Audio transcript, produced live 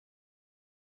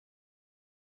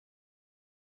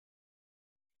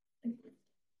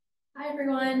Hi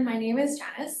everyone, my name is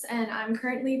Janice and I'm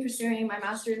currently pursuing my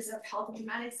Master's of Health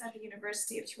Informatics at the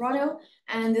University of Toronto.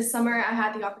 And this summer I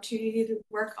had the opportunity to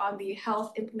work on the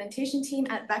health implementation team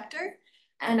at Vector.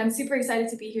 And I'm super excited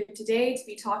to be here today to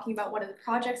be talking about one of the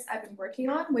projects I've been working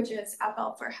on, which is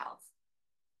FL4Health.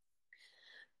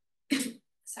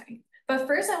 Sorry. But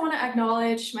first I want to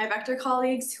acknowledge my Vector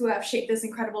colleagues who have shaped this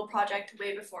incredible project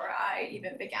way before I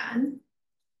even began.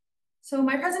 So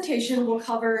my presentation will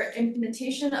cover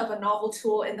implementation of a novel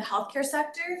tool in the healthcare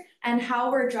sector and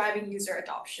how we're driving user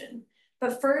adoption.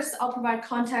 But first, I'll provide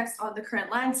context on the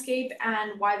current landscape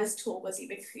and why this tool was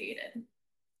even created.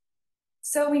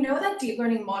 So we know that deep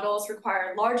learning models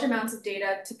require large amounts of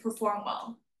data to perform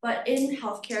well, but in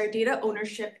healthcare, data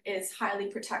ownership is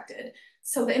highly protected.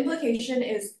 So the implication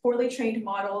is poorly trained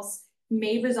models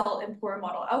may result in poor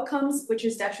model outcomes, which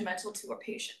is detrimental to our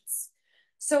patients.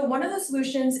 So one of the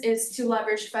solutions is to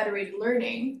leverage federated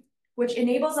learning, which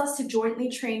enables us to jointly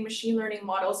train machine learning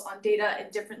models on data in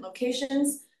different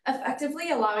locations, effectively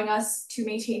allowing us to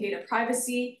maintain data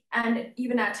privacy and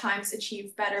even at times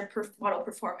achieve better model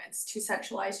performance to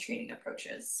centralized training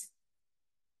approaches.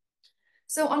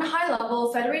 So on a high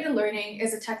level, federated learning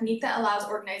is a technique that allows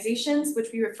organizations, which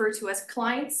we refer to as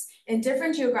clients, in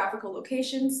different geographical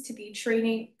locations to be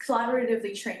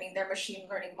collaboratively training their machine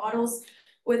learning models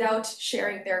without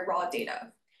sharing their raw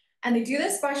data. And they do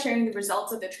this by sharing the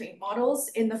results of the trained models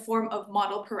in the form of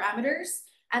model parameters,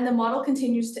 and the model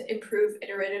continues to improve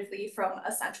iteratively from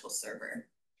a central server.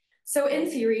 So in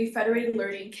theory, federated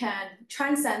learning can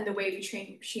transcend the way we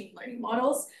train machine learning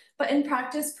models, but in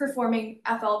practice, performing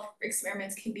FL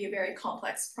experiments can be a very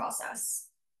complex process.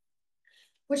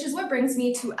 Which is what brings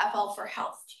me to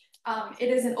FL4Health. It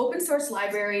is an open source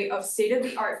library of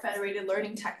state-of-the-art federated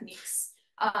learning techniques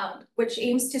which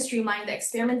aims to streamline the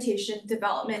experimentation,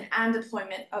 development, and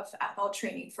deployment of FL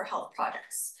training for health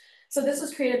projects. So this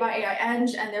was created by AI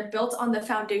Eng, and they're built on the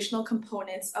foundational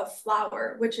components of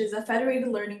Flower, which is a federated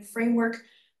learning framework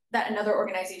that another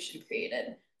organization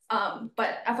created.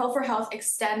 But FL4Health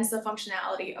extends the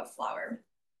functionality of Flower.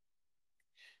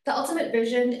 The ultimate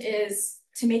vision is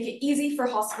to make it easy for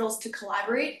hospitals to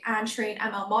collaborate and train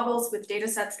ML models with data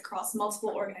sets across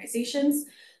multiple organizations,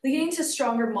 leading to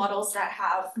stronger models that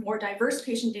have more diverse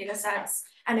patient data sets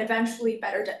and eventually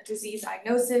better disease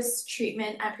diagnosis,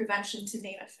 treatment, and prevention, to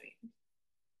name a few.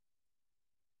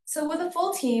 So with a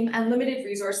full team and limited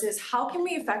resources, how can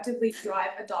we effectively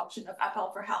drive adoption of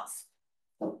FL4Health?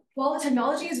 While the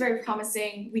technology is very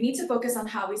promising, we need to focus on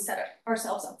how we set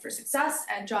ourselves up for success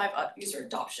and drive up user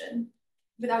adoption.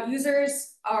 Without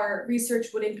users, our research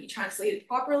wouldn't be translated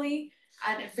properly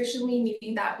and efficiently,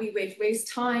 meaning that we would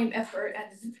waste time, effort,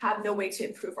 and have no way to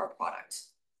improve our product.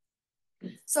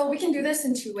 So we can do this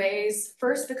in two ways.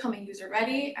 First, becoming user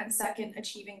ready, and second,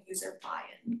 achieving user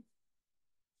buy-in.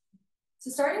 So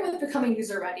starting with becoming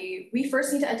user ready, we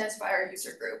first need to identify our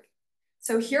user group.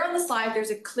 So here on the slide,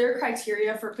 there's a clear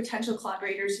criteria for potential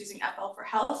collaborators using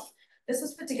FL4Health. This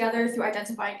was put together through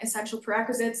identifying essential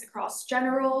prerequisites across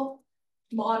general,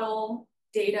 model,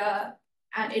 data,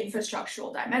 and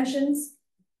infrastructural dimensions.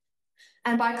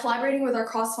 And by collaborating with our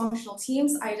cross-functional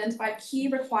teams, I identified key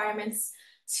requirements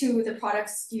to the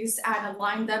product's use and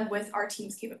aligned them with our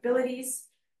team's capabilities.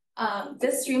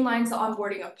 This streamlines the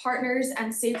onboarding of partners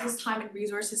and saves us time and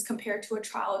resources compared to a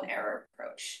trial and error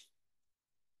approach.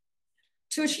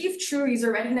 To achieve true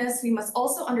user readiness, we must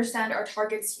also understand our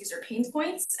target's user pain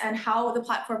points and how the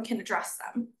platform can address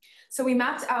them. So we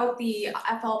mapped out the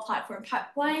FL platform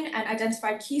pipeline and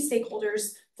identified key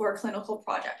stakeholders for a clinical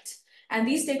project. And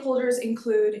these stakeholders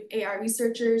include AI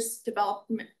researchers,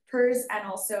 developers, and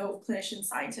also clinician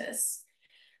scientists.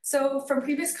 So from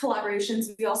previous collaborations,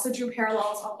 we also drew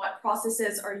parallels on what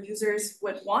processes our users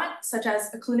would want, such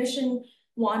as a clinician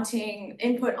wanting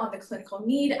input on the clinical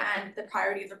need and the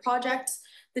priority of the project,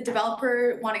 the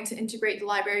developer wanting to integrate the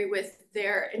library with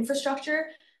their infrastructure,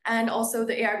 and also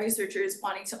the AI researchers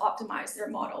wanting to optimize their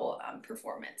model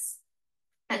performance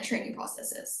and training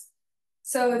processes.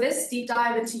 So this deep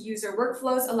dive into user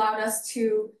workflows allowed us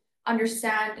to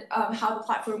understand how the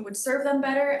platform would serve them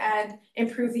better and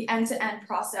improve the end-to-end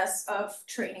process of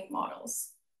training models.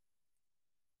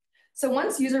 So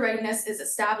once user readiness is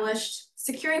established,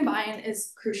 securing buy-in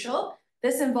is crucial.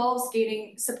 This involves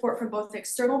gaining support from both the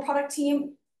external product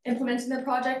team implementing the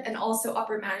project and also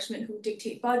upper management who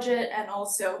dictate budget and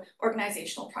also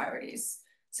organizational priorities.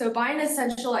 So buy-in is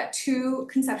essential at two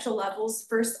conceptual levels.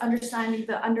 First, understanding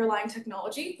the underlying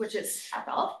technology, which is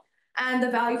FL, and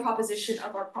the value proposition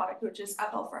of our product, which is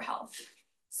FL4Health.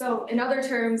 So in other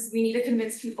terms, we need to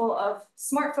convince people of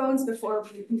smartphones before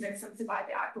we convince them to buy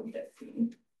the actual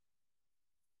thing.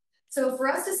 So for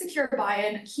us to secure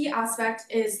buy-in, a key aspect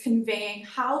is conveying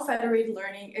how federated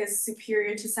learning is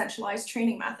superior to centralized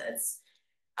training methods.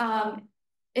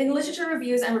 In literature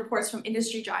reviews and reports from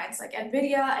industry giants like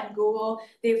NVIDIA and Google,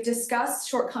 they've discussed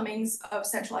shortcomings of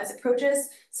centralized approaches,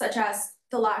 such as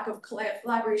the lack of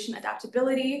collaboration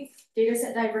adaptability,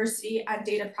 dataset diversity, and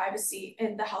data privacy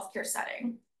in the healthcare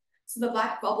setting. So the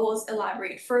Black bubbles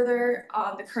elaborate further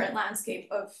on the current landscape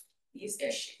of these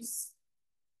issues.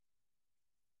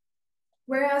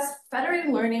 Whereas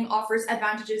federated learning offers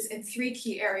advantages in 3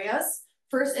 key areas.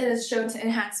 First, it is shown to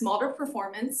enhance model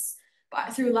performance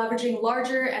through leveraging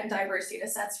larger and diverse data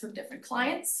sets from different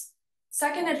clients.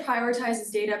 Second, it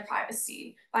prioritizes data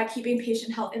privacy by keeping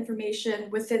patient health information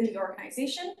within the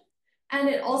organization. And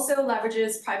it also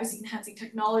leverages privacy-enhancing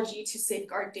technology to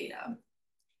safeguard data.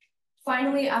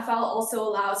 Finally, FL also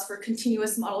allows for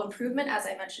continuous model improvement, as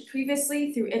I mentioned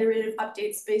previously, through iterative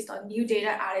updates based on new data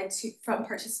added from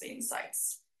participating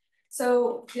sites.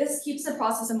 So this keeps the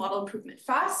process of model improvement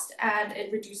fast, and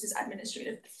it reduces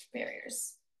administrative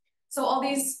barriers. So all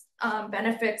these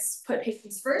benefits put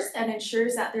patients first and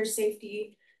ensures that their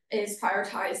safety is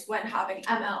prioritized when having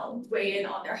ML weigh in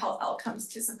on their health outcomes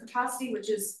to some capacity,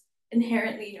 which is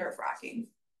inherently nerve-wracking.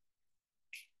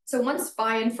 So once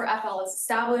buy-in for FL is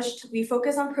established, we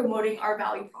focus on promoting our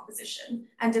value proposition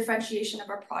and differentiation of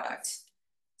our product.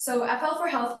 So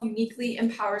FL4Health uniquely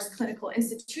empowers clinical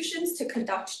institutions to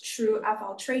conduct true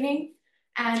FL training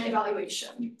and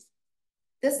evaluation.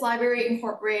 This library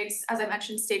incorporates, as I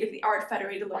mentioned, state-of-the-art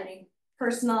federated learning,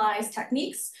 personalized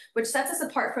techniques, which sets us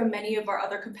apart from many of our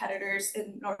other competitors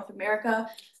in North America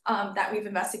that we've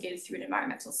investigated through an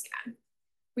environmental scan.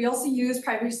 We also use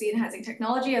privacy-enhancing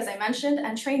technology, as I mentioned,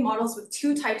 and train models with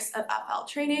 2 types of FL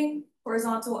training,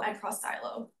 horizontal and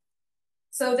cross-silo.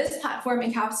 So this platform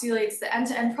encapsulates the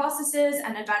end-to-end processes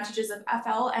and advantages of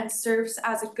FL and serves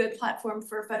as a good platform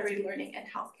for federated learning in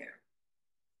healthcare.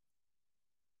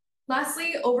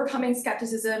 Lastly, overcoming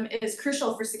skepticism is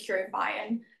crucial for securing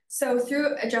buy-in. So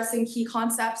through addressing key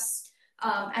concepts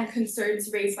and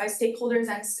concerns raised by stakeholders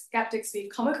and skeptics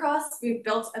we've come across, we've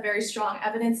built a very strong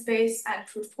evidence base and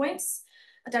proof points,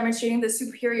 demonstrating the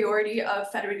superiority of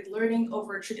federated learning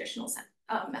over traditional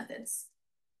methods.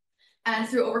 And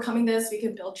through overcoming this, we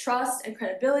can build trust and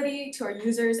credibility to our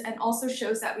users, and also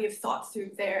shows that we have thought through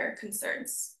their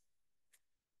concerns.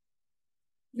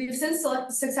 We've since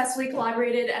successfully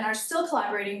collaborated and are still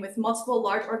collaborating with multiple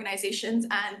large organizations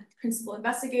and principal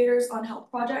investigators on health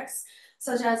projects,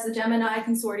 such as the Gemini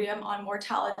Consortium on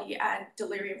Mortality and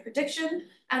Delirium Prediction,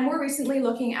 and more recently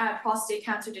looking at prostate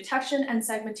cancer detection and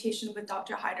segmentation with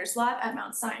Dr. Hyder's lab at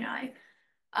Mount Sinai.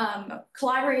 Our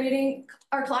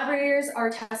collaborators are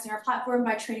testing our platform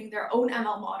by training their own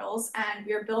ML models, and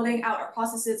we are building out our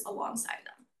processes alongside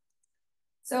them.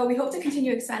 So we hope to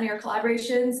continue expanding our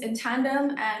collaborations in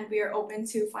tandem, and we are open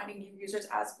to finding new users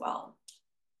as well.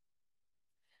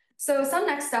 So some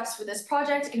next steps for this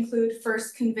project include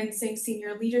first convincing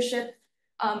senior leadership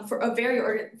for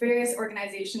various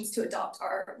organizations to adopt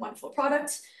our wonderful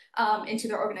product into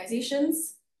their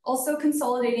organizations. Also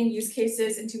consolidating use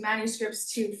cases into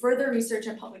manuscripts to further research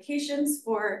and publications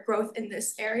for growth in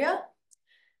this area.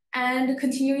 And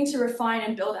continuing to refine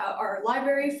and build out our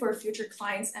library for future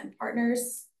clients and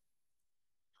partners.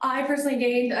 I personally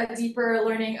gained a deeper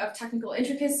learning of technical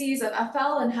intricacies of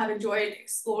FL and have enjoyed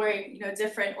exploring,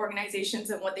 different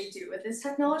organizations and what they do with this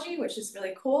technology, which is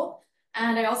really cool.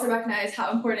 And I also recognize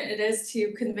how important it is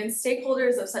to convince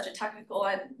stakeholders of such a technical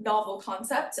and novel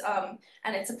concept.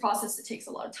 And it's a process that takes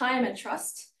a lot of time and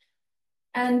trust.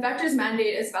 And Vector's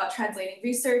mandate is about translating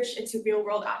research into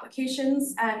real-world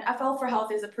applications, and FL4Health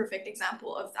is a perfect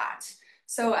example of that.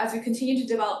 So as we continue to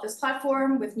develop this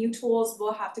platform with new tools,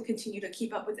 we'll have to continue to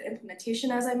keep up with the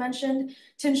implementation, as I mentioned,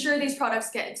 to ensure these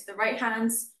products get into the right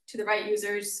hands, to the right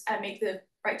users, and make the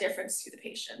right difference to the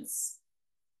patients.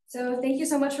 So thank you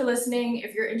so much for listening.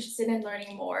 If you're interested in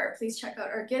learning more, please check out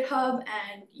our GitHub,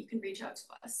 and you can reach out to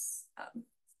us.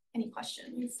 Any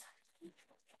questions?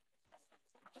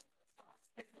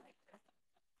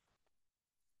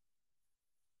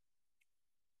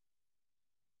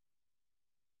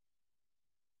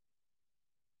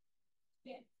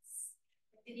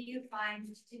 Did you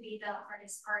find to be the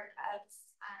hardest part of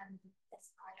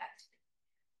this project?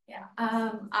 Yeah,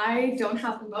 I don't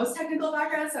have the most technical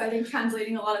background, so I think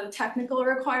translating a lot of the technical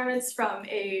requirements from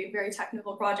a very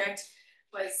technical project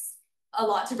was a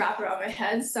lot to wrap around my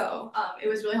head. So it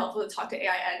was really helpful to talk to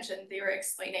AI Eng, and they were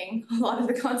explaining a lot of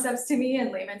the concepts to me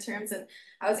in layman terms, and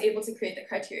I was able to create the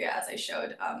criteria as I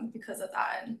showed because of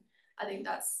that. And I think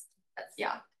that's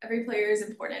yeah, every player is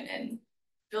important in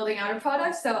building out a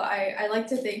product. So I like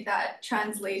to think that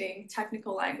translating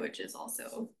technical language is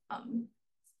also,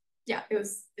 yeah,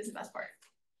 is the best part.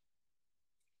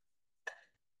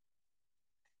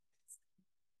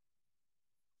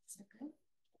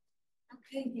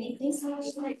 Okay, thanks so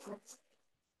much.